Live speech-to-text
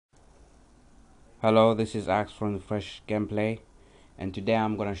Hello, this is Ax from Thefreshgameplay, and today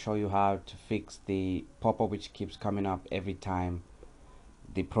I'm gonna show you how to fix the pop-up which keeps coming up every time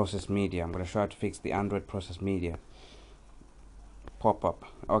the process media. I'm gonna show you how to fix the Android process media pop-up.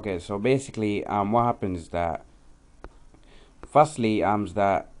 Okay, so basically, what happens is that firstly, is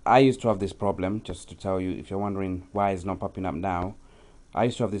that I used to have this problem. Just to tell you, if you're wondering why it's not popping up now, I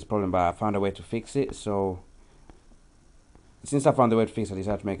used to have this problem, but I found a way to fix it. So since I found the way to fix it, I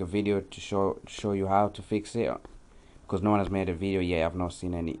decided to make a video to show you how to fix it, because no one has made a video yet. I've not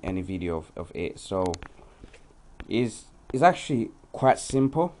seen any video of it. So it's actually quite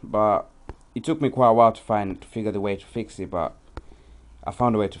simple, but it took me quite a while to figure the way to fix it, but I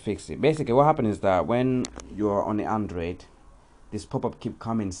found a way to fix it. Basically what happened is that when you're on the Android, this pop-up keep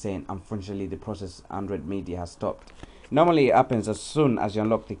coming saying unfortunately the process Android media has stopped. Normally it happens as soon as you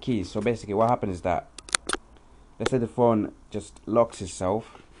unlock the keys. So basically what happens is that, let's say the phone just locks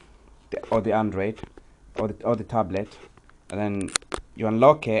itself, or the Android, or the tablet, and then you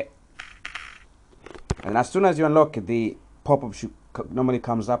unlock it, and as soon as you unlock it, the pop-up normally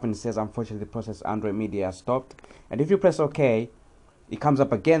comes up and says unfortunately the process Android media has stopped. And if you press OK, it comes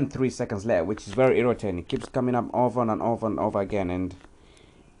up again 3 seconds later, which is very irritating. It keeps coming up over and over and over again, and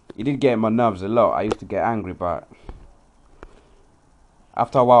it did get my nerves a lot. I used to get angry, but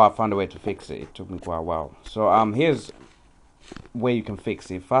after a while I found a way to fix it. It took me quite a while. So here's where you can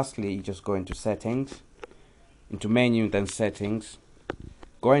fix it. Firstly, you just go into settings, into menu, then settings,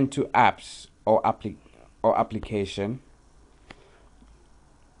 go into apps or application,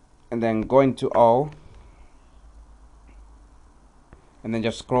 and then go into all, and then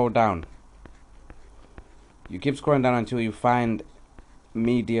just scroll down. You keep scrolling down until you find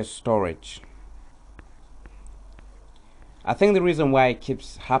media storage. I think the reason why it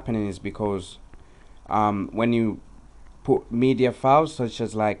keeps happening is because when you put media files such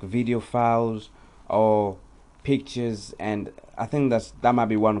as like video files or pictures, and I think that might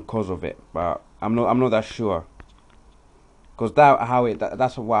be one cause of it, but I'm not that sure, because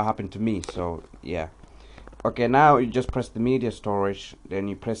that's what happened to me. So yeah. Okay, now you just press the media storage, then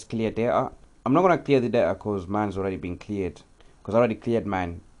you press clear data. I'm not gonna clear the data because mine's already been cleared, because I already cleared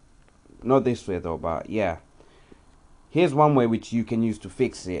mine. Not this way though, but yeah. Here's one way which you can use to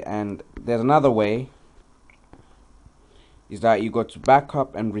fix it, and there's another way, is that you go to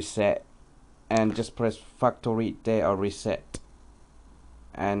backup and reset, and just press factory data reset,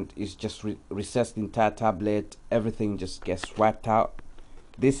 and it's just resets the entire tablet. Everything just gets wiped out.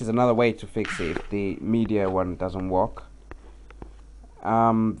 This is another way to fix it if the media one doesn't work.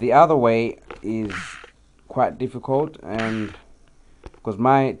 The other way is quite difficult, and because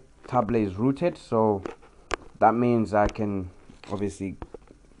my tablet is rooted, so that means I can obviously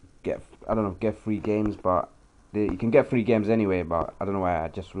get free games, but you can get free games anyway, but I don't know why I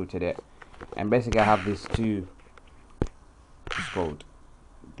just rooted it. And basically I have these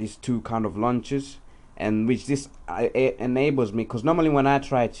two kind of launchers, and which this enables me, because normally when I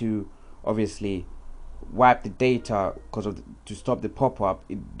try to obviously wipe the data to stop the pop-up,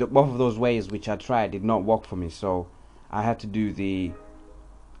 both of those ways which I tried did not work for me, so I had to do the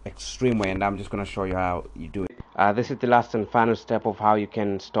extreme way, and I'm just going to show you how you do it. This is the last and final step of how you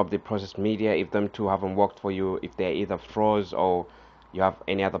can stop the process media if them two haven't worked for you, if they're either froze or you have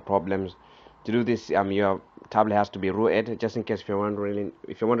any other problems. To do this, your tablet has to be rooted. Just in case if you're wondering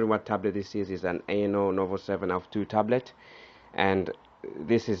what tablet this is an ANO Novo 7 F2 tablet, and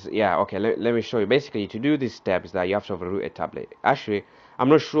this is, yeah, okay, let me show you. Basically, to do these steps, that you have to have a rooted tablet. Actually, I'm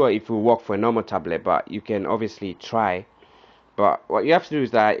not sure if it will work for a normal tablet, but you can obviously try. But what you have to do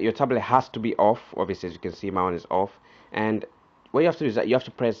is that your tablet has to be off. Obviously, as you can see, my one is off. And what you have to do is that you have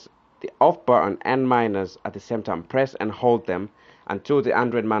to press the off button and minus at the same time. Press and hold them until the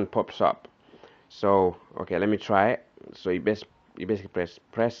Android man pops up. So, okay, let me try it. So you basically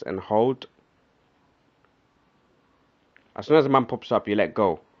press and hold. As soon as the man pops up, you let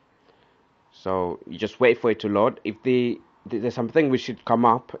go. So you just wait for it to load. If there's something which should come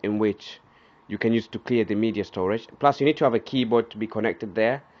up in which you can use to clear the media storage. Plus, you need to have a keyboard to be connected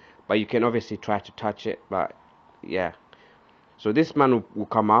there, but you can obviously try to touch it. But yeah, so this man will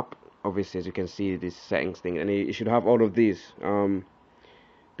come up, obviously, as you can see, this settings thing, and it should have all of these.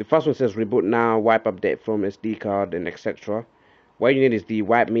 The first one says reboot now, wipe update from SD card, and etc. What you need is the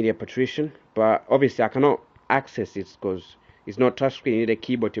wipe media partition, but obviously I cannot access it because it's not touchscreen. You need a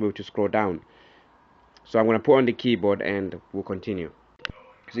keyboard to be able to scroll down. So I'm going to put on the keyboard and we'll continue.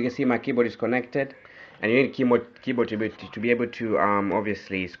 So you can see my keyboard is connected, and you need a keyboard to be able to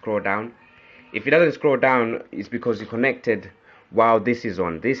obviously scroll down. If it doesn't scroll down, it's because you connected while this is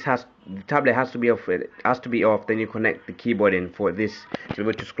on. The tablet has to be off. It has to be off. Then you connect the keyboard in for this to be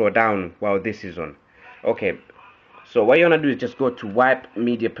able to scroll down while this is on. Okay. So what you wanna do is just go to wipe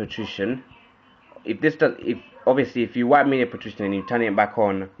media protrusion. If obviously if you wipe media protrusion and you turn it back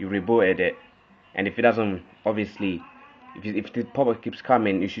on, you rebooted it, and if it doesn't, obviously, if the pop-up keeps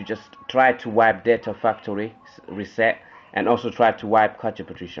coming, you should just try to wipe data factory reset, and also try to wipe cache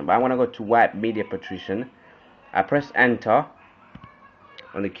protrusion. But I want to go to wipe media protrusion. I press enter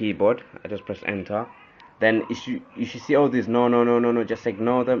on the keyboard. I just press enter. Then you should see all these no, just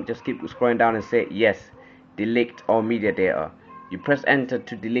ignore them. Just keep scrolling down and say yes, delete all media data. You press enter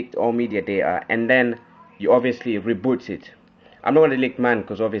to delete all media data, and then you obviously reboot it. I'm not gonna delete mine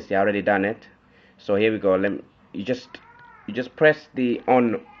because obviously I already done it. So here we go. You just press the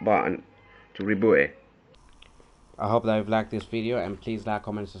on button to reboot it. I hope that you've liked this video, and please like,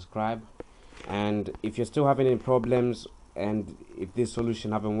 comment, subscribe. And if you're still having any problems, and if this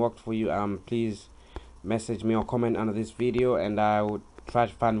solution haven't worked for you, please message me or comment under this video, and I will try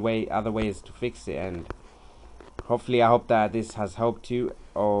to find other ways to fix it. And hopefully I hope that this has helped you,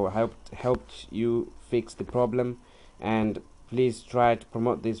 or helped you fix the problem. And please try to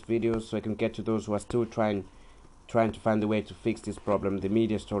promote this video so I can get to those who are still trying to find a way to fix this problem, the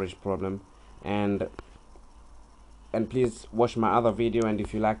media storage problem. And please watch my other video, and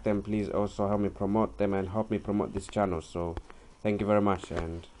if you like them, please also help me promote them and help me promote this channel. So thank you very much,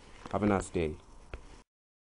 and have a nice day.